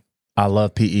like, I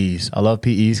love PEs. I love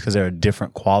PEs because they're a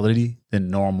different quality than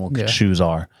normal shoes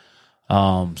are.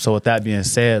 So with that being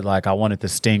said, like I wanted the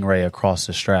Stingray across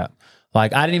the strap.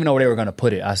 Like I didn't even know where they were going to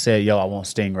put it. I said, yo, I want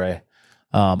Stingray.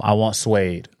 I want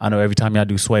suede. I know every time y'all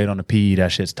do suede on the PE,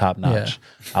 that shit's top notch.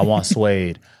 Yeah. I want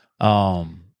suede.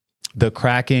 The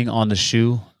cracking on the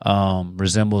shoe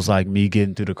resembles like me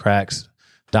getting through the cracks,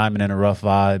 diamond in the rough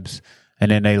vibes. And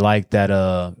then they like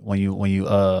that when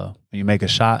you make a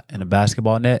shot in a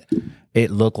basketball net,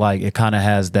 it looked like it kind of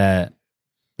has that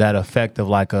effect of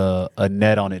like a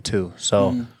net on it too.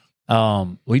 So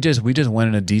we just went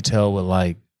into detail with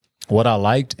like what I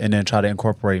liked and then try to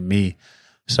incorporate me.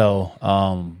 So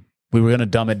we were gonna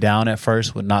dumb it down at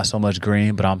first with not so much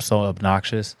green, but I'm so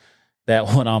obnoxious that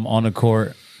when I'm on the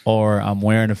court or I'm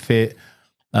wearing a fit,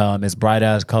 it's bright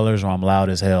ass colors or I'm loud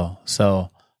as hell. So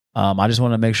I just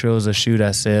want to make sure it was a shoe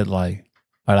that said like,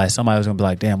 or like somebody was gonna be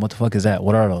like, damn, what the fuck is that?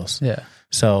 What are those? Yeah.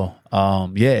 So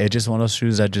it's just one of those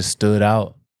shoes that just stood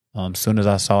out. As soon as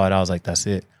I saw it, I was like, that's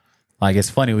it. Like it's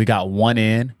funny, we got one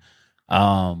in.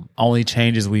 Only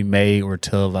changes we made were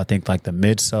to I think like the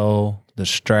midsole, the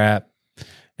strap,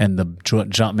 and the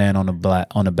jump man on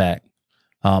the back.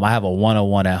 I have a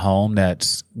 101 at home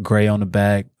that's gray on the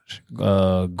back,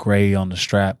 gray on the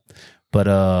strap. But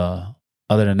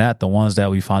other than that, the ones that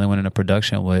we finally went into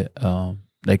production with,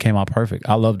 they came out perfect.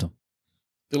 I loved them.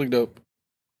 They look dope.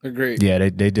 They're great. Yeah, they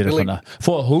did it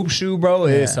for a hoop shoe, bro.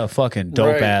 Yeah. It's a fucking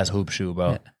dope ass hoop shoe,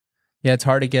 bro. Yeah, it's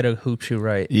hard to get a hoop shoe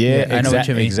right. Yeah, I know what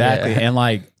you mean. Exactly. Yeah. And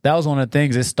like that was one of the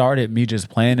things. It started me just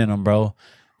playing in them, bro,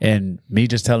 and me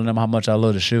just telling them how much I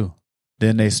love the shoe.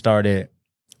 Then they started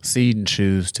seeding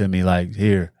shoes to me, like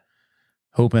here,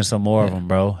 hooping some more of them,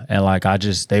 bro. And like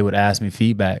they would ask me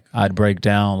feedback. I'd break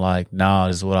down like, nah,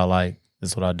 this is what I like.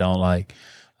 This is what I don't like.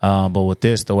 But with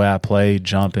this, the way I play,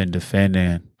 jumping,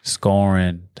 defending,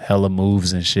 scoring, hella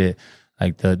moves and shit,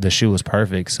 like the shoe was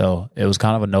perfect. So it was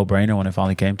kind of a no-brainer when it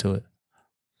finally came to it.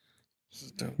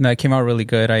 No, it came out really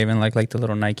good. I even like the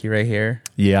little Nike right here.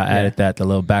 Yeah, I added that, the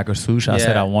little backer swoosh. I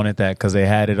said I wanted that because they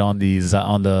had it on these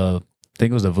on the, I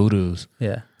think it was the Voodoos.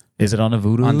 Yeah. Is it on the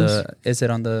Voodoos? Is it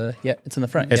on the? Yeah, it's in the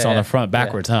front. It's on the front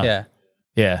backwards, huh? Yeah.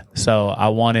 Yeah. So I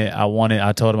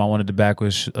told him I wanted the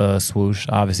backwards swoosh.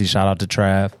 Obviously, shout out to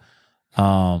Trav.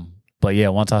 But yeah,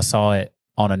 once I saw it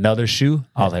on another shoe,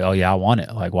 I was like, oh yeah, I want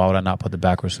it. Like, why would I not put the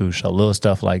backwards swoosh? So little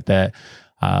stuff like that.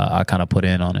 I kind of put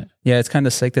in on it. Yeah, it's kind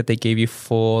of sick that they gave you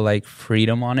full like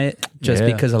freedom on it, just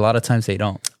because a lot of times they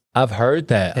don't. I've heard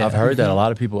that. Yeah. I've heard that a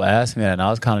lot of people ask me that, and I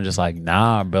was kind of just like,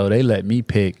 nah, bro. They let me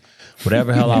pick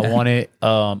whatever hell I wanted.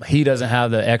 He doesn't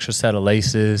have the extra set of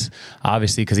laces,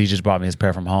 obviously, because he just brought me his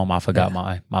pair from home. I forgot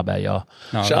my bad, y'all.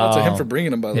 No, shout out to him for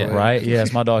bringing them, by the way. Right? Yeah,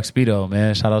 it's my dog Speedo,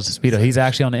 man. Shout out to Speedo. He's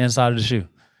actually on the inside of the shoe.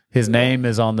 His name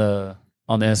is on the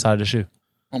inside of the shoe.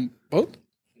 On both?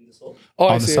 Oh,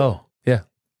 on the sole. Yeah.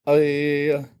 Oh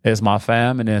yeah. It's my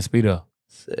fam and then Speedo.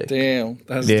 Sick. Damn,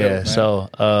 that's dope, man.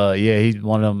 So he's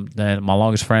one of them. My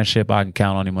longest friendship, I can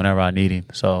count on him whenever I need him.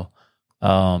 So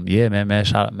man,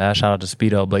 shout out to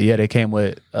Speedo. But yeah, they came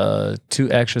with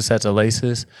 2 extra sets of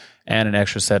laces and an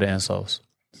extra set of insoles.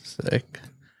 Sick.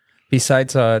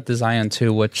 Besides the Zion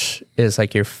 2, which is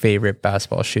like your favorite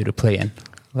basketball shoe to play in?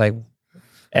 Like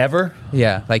ever?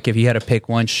 Yeah, like if you had to pick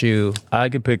one shoe. I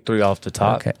could pick 3 off the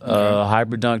top. Okay.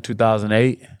 Hybrid Dunk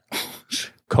 2008,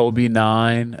 Kobe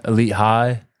 9, Elite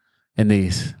High, and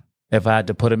these. If I had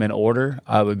to put them in order,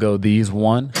 I would go these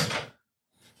 1.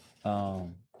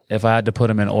 If I had to put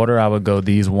them in order, I would go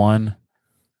these 1,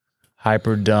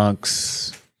 Hyper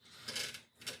Dunks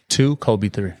 2, Kobe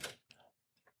 3.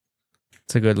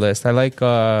 It's a good list. I like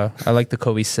the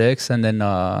Kobe 6, and then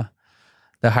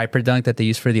the Hyper Dunk that they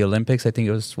used for the Olympics. I think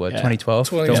it was 2012.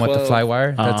 The one with the fly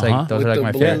wire. That's like those are like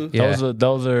my favorite. Yeah.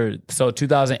 Those are so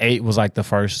 2008 was like the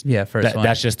first. Yeah, first one.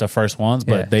 That's just the first ones,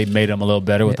 but they made them a little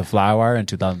better with the fly wire in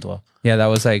 2012. Yeah, that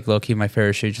was like low key my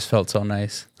favorite shoe. Just felt so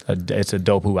nice. It's a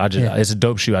dope hoop. It's a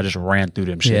dope shoe. I just ran through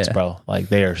them shits, bro. Like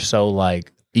they are so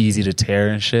like easy to tear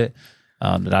and shit.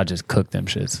 that I just cook them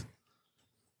shits.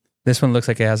 This one looks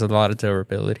like it has a lot of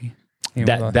durability.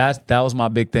 That was my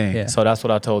big thing. Yeah. So that's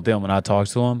what I told them when I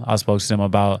talked to them. I spoke to them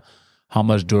about how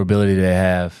much durability they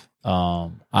have.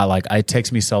 It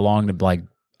takes me so long to like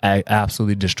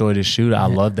absolutely destroy this shoe. I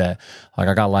love that. Like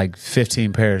I got like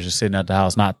 15 pairs just sitting at the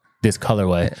house, not this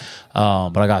colorway,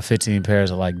 but I got 15 pairs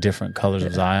of like different colors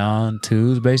of Zion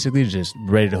 2s, basically just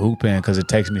ready to hoop in because it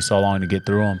takes me so long to get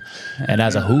through them. And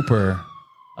as a hooper,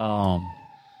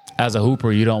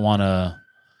 you don't want to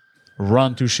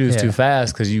run through shoes too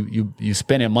fast because you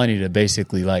spending money to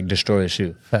basically like destroy a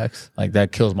shoe. Facts. Like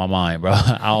that kills my mind, bro.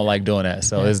 I don't like doing that.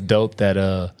 So it's dope that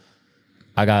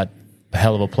I got a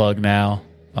hell of a plug now.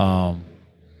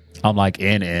 I'm like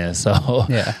in, so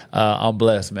I'm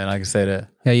blessed, man. I can say that.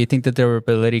 Yeah, you think that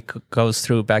durability goes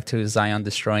through back to Zion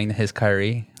destroying his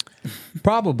Kyrie?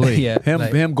 Probably.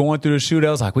 Him going through the shoe, that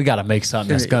was like, we got to make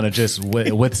something that's gonna just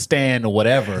withstand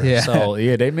whatever. Yeah. So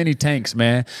they mini tanks,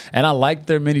 man, and I like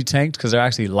their mini tanks because they're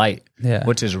actually light,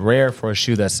 which is rare for a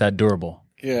shoe that's that durable.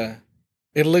 Yeah,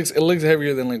 it looks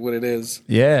heavier than like what it is.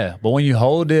 Yeah, but when you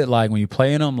hold it, like when you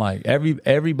play in them, like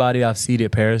everybody I've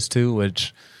seeded pairs to,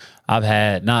 which I've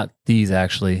had, not these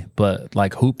actually, but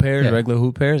like hoop pairs, regular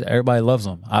hoop pairs, everybody loves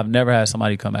them. I've never had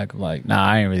somebody come back like, nah,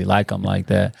 I ain't really like them like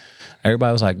that.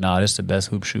 Everybody was like, nah, this is the best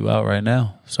hoop shoe out right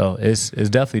now. So it's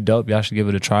definitely dope. Y'all should give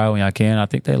it a try when y'all can. I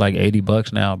think they're like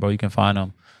 $80 now, bro. You can find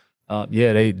them.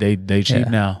 They cheap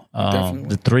now.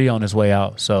 The 3 on its way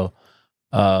out. So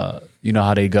you know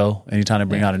how they go. Anytime they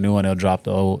bring out a new one, they'll drop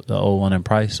the old one in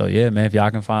price. So yeah, man, if y'all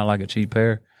can find like a cheap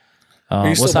pair.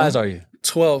 What size are you?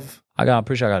 12. I'm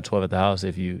pretty sure I got 12 at the house.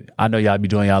 I know y'all be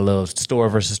doing y'all little store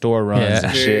versus store runs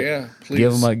and shit. Yeah, please.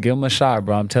 Give them a shot,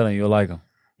 bro. I'm telling you, you'll like them.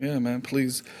 Yeah, man,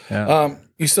 please. Yeah.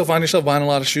 You still find yourself buying a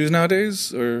lot of shoes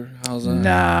nowadays, or how's that?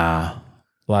 Nah,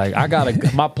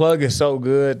 like my plug is so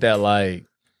good that like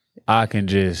I can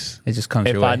just it just comes.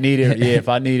 If I need it, if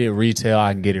I need it retail,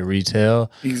 I can get it retail.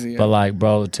 Easy. Yeah. But like,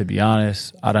 bro, to be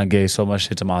honest, I done gave so much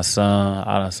shit to my son.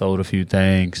 I done sold a few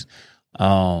things.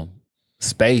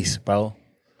 Space, bro.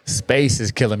 Space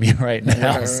is killing me right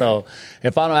now. Right. So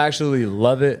if I don't actually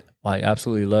love it, like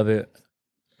absolutely love it,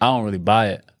 I don't really buy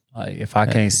it. Like if I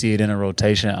can't see it in a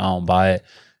rotation, I don't buy it.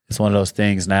 It's one of those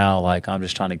things now, like I'm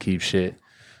just trying to keep shit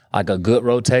like a good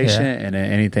rotation, and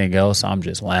then anything else I'm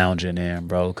just lounging in,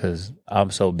 bro, because I'm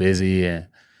so busy. And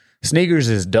sneakers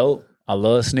is dope. I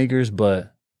love sneakers,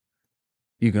 but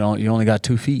you only got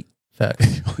 2 feet.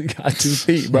 You only got 2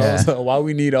 feet, bro. So why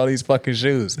we need all these fucking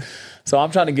shoes? So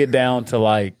I'm trying to get down to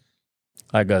like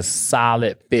a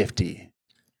solid 50.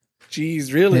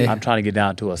 Jeez, really? I'm trying to get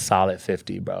down to a solid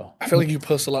 50, bro. I feel like you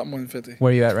post a lot more than 50.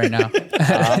 Where are you at right now?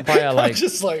 I'm probably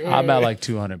at I'm at like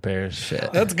 200 pairs.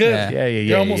 Shit. That's good. Yeah.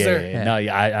 You're almost there. Yeah. No,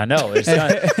 I know.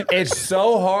 It's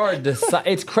so hard to.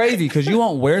 It's crazy because you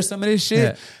won't wear some of this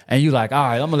shit, and you like, all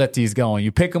right, I'm gonna let these go. And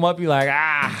you pick them up, you like,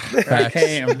 I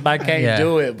can't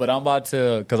do it. But I'm about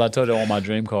to, because I told you I want my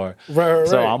dream car. Right.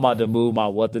 So I'm about to move my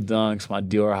What the Dunks, my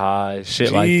Dior Highs,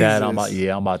 shit like that. I'm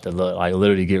about to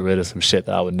literally get rid of some shit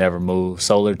that I would never move.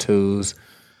 Solar 2s,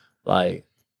 like.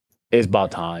 It's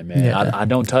about time, man. Yeah. I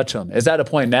don't touch them. It's at a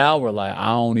point now where like I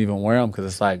don't even wear them because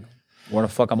it's like, where the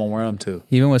fuck I'm gonna wear them to?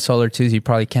 Even with Solar 2s, you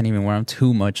probably can't even wear them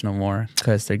too much no more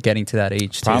because they're getting to that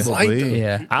age too. Probably.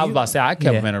 Yeah. I was about to say I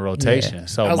kept them in a rotation,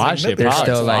 so my shit they're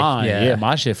probably still fine. Like,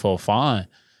 my shit feel fine.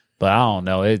 But I don't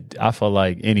know. I feel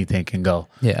like anything can go.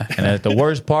 Yeah. And the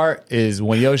worst part is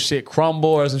when your shit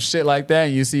crumble or some shit like that,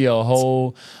 and you see a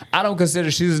whole. I don't consider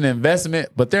shoes an investment,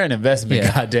 but they're an investment.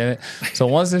 Yeah. Goddamn it! So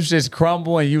once them shits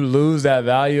crumble and you lose that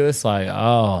value, it's like,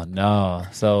 oh no.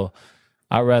 So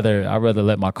I rather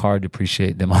let my car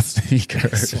depreciate than my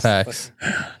sneakers. Facts.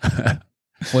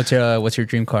 What's your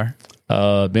dream car?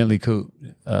 Bentley Coupe.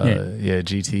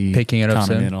 GT. Picking it up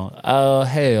Continental.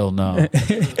 Hell no.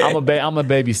 I'm a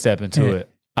baby step into it.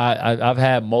 I've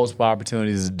had multiple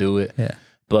opportunities to do it. Yeah.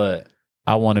 But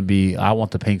I want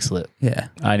the pink slip. Yeah.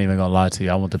 I ain't even gonna lie to you.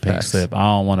 I want the pink slip. I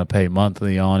don't want to pay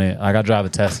monthly on it. Like I drive a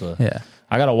Tesla. Yeah.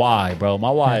 I got a Y, bro.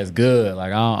 My Y is good.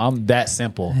 Like I'm that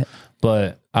simple. Yeah.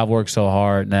 But I've worked so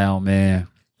hard now, man.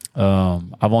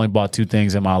 I've only bought 2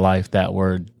 things in my life that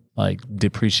were like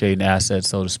depreciating assets,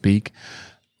 so to speak.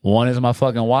 One is my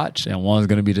fucking watch, and one's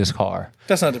gonna be this car.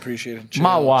 That's not depreciating.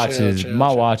 My watch is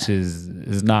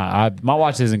not. My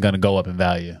watch isn't gonna go up in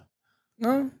value.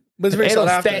 No, but it's very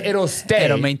it'll stay.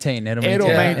 It'll maintain its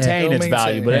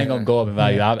value, but it ain't gonna go up in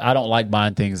value. I don't like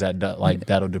buying things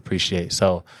that'll depreciate.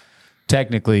 So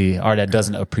technically, or that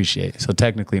doesn't appreciate. So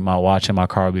technically, my watch and my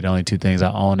car will be the only 2 things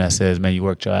I own that says, "Man, you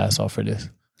worked your ass off for this."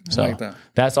 So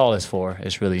that's all it's for.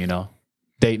 It's really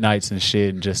date nights and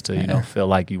shit, and just to feel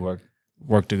like you worked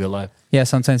worked a good life. Yeah,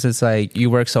 sometimes it's like you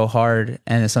work so hard,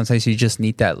 and then sometimes you just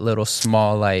need that little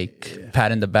small like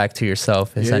pat in the back to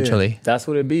yourself. Essentially, Yeah, that's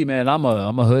what it be, man. I'm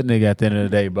a hood nigga at the end of the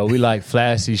day, bro. We like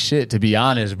flashy shit, to be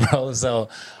honest, bro. So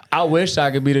I wish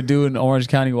I could be the dude in Orange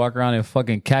County walk around in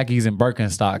fucking khakis and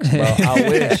Birkenstocks, bro. I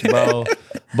wish, bro.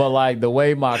 But like the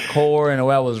way my core and the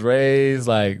way I was raised,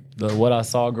 like what I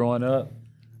saw growing up,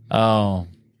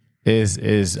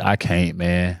 is I can't,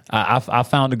 man. I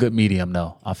found a good medium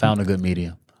though. I found a good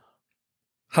medium.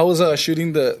 How was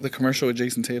shooting the commercial with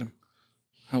Jason Tatum?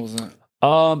 How was that?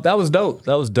 That was dope.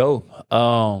 That was dope.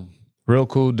 Real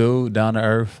cool dude, down to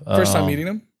earth. First time meeting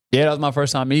him? Yeah, that was my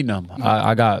first time meeting him.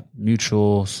 I got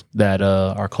mutuals that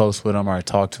are close with him, or I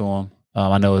talk to him.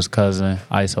 I know his cousin,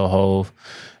 ISO Hove,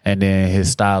 and then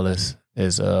his stylist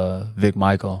is Vic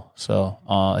Michael. So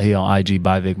he on IG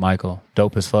by Vic Michael.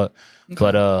 Dope as fuck. Okay.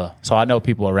 But so I know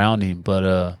people around him,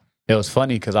 but it was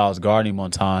funny because I was guarding him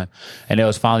one time, and it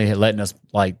was finally letting us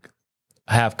like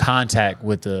have contact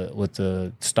with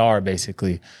the star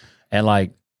basically, and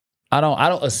like I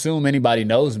don't assume anybody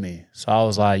knows me, so I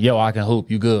was like, "Yo, I can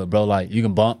hoop. You good, bro? Like you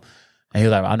can bump." And he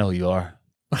was like, "I know who you are."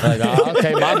 Like,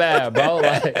 okay, my bad, bro.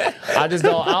 Like I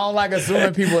don't like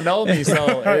assuming people know me,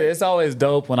 so it's always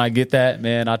dope when I get that,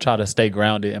 man. I try to stay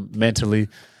grounded and mentally.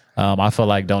 I feel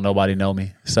like don't nobody know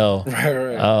me. So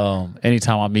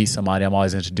anytime I meet somebody, I'm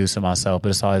always introducing myself, but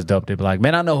it's always dope. They be like,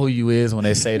 man, I know who you is when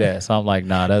they say that. So I'm like,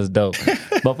 nah, that's dope.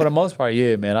 But for the most part,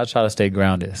 yeah, man, I try to stay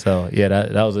grounded. So yeah,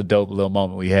 that was a dope little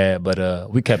moment we had, but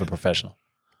we kept it professional.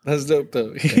 That's dope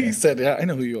though. He said, yeah, I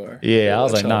know who you are. Yeah, I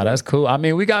was like, nah, that's cool. I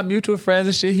mean, we got mutual friends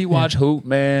and shit. He watch hoop,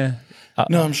 man.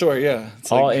 No, I'm sure, yeah.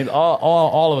 It's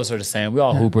all of us are the same. We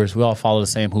all hoopers. We all follow the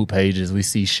same hoop pages. We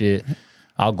see shit.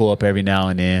 I'll go up every now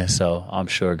and then, so I'm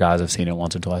sure guys have seen it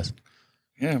once or twice.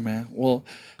 Yeah, man. Well,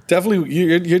 definitely,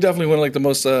 you're definitely one of like the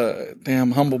most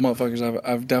damn humble motherfuckers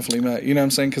I've definitely met. You know what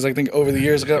I'm saying? Because I think over the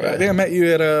years ago, I think I met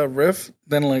you at a Riff.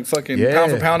 Then like fucking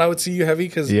pound for pound, I would see you heavy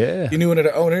because you knew one of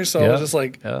the owners. So I was just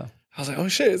like, I was like, oh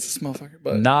shit, it's this motherfucker.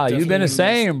 But nah, you've been the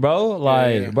same, bro.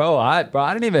 Like, bro, I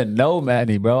didn't even know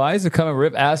Manny, bro. I used to come and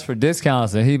Rip ask for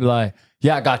discounts, and he'd be like,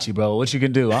 yeah, I got you, bro. What you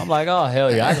can do? I'm like, oh,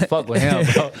 hell yeah. I can fuck with him,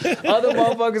 bro. Other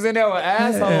motherfuckers in there were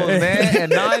assholes, man.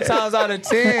 And 9 times out of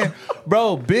 10,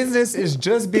 bro, business is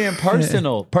just being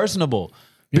personable.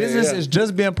 Business is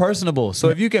just being personable. So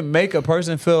if you can make a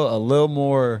person feel a little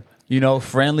more,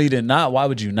 friendly than not, why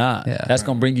would you not? Yeah. That's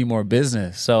going to bring you more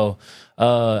business. So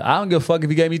I don't give a fuck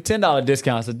if you gave me $10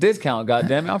 discount. It's a discount,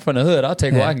 goddammit. I'm from the hood. I'll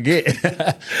take what I can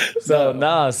get.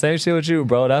 So same shit with you,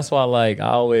 bro. That's why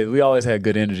we always had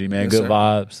good energy, man. Yes, good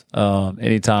vibes.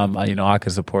 Anytime I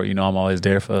can support, I'm always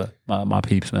there for my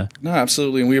peeps, man. No,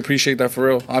 absolutely. And we appreciate that for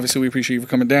real. Obviously we appreciate you for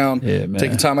coming down,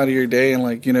 taking time out of your day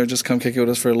and just come kick it with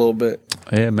us for a little bit.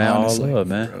 Yeah, man. Honestly, all love,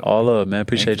 man. Bro. All love, man.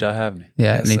 Appreciate y'all having me.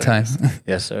 Yeah, yes, anytime.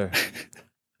 Yes, sir.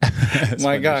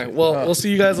 My guy. Well, we'll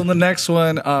see you guys on the next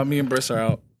one. Me and Briss are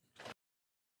out.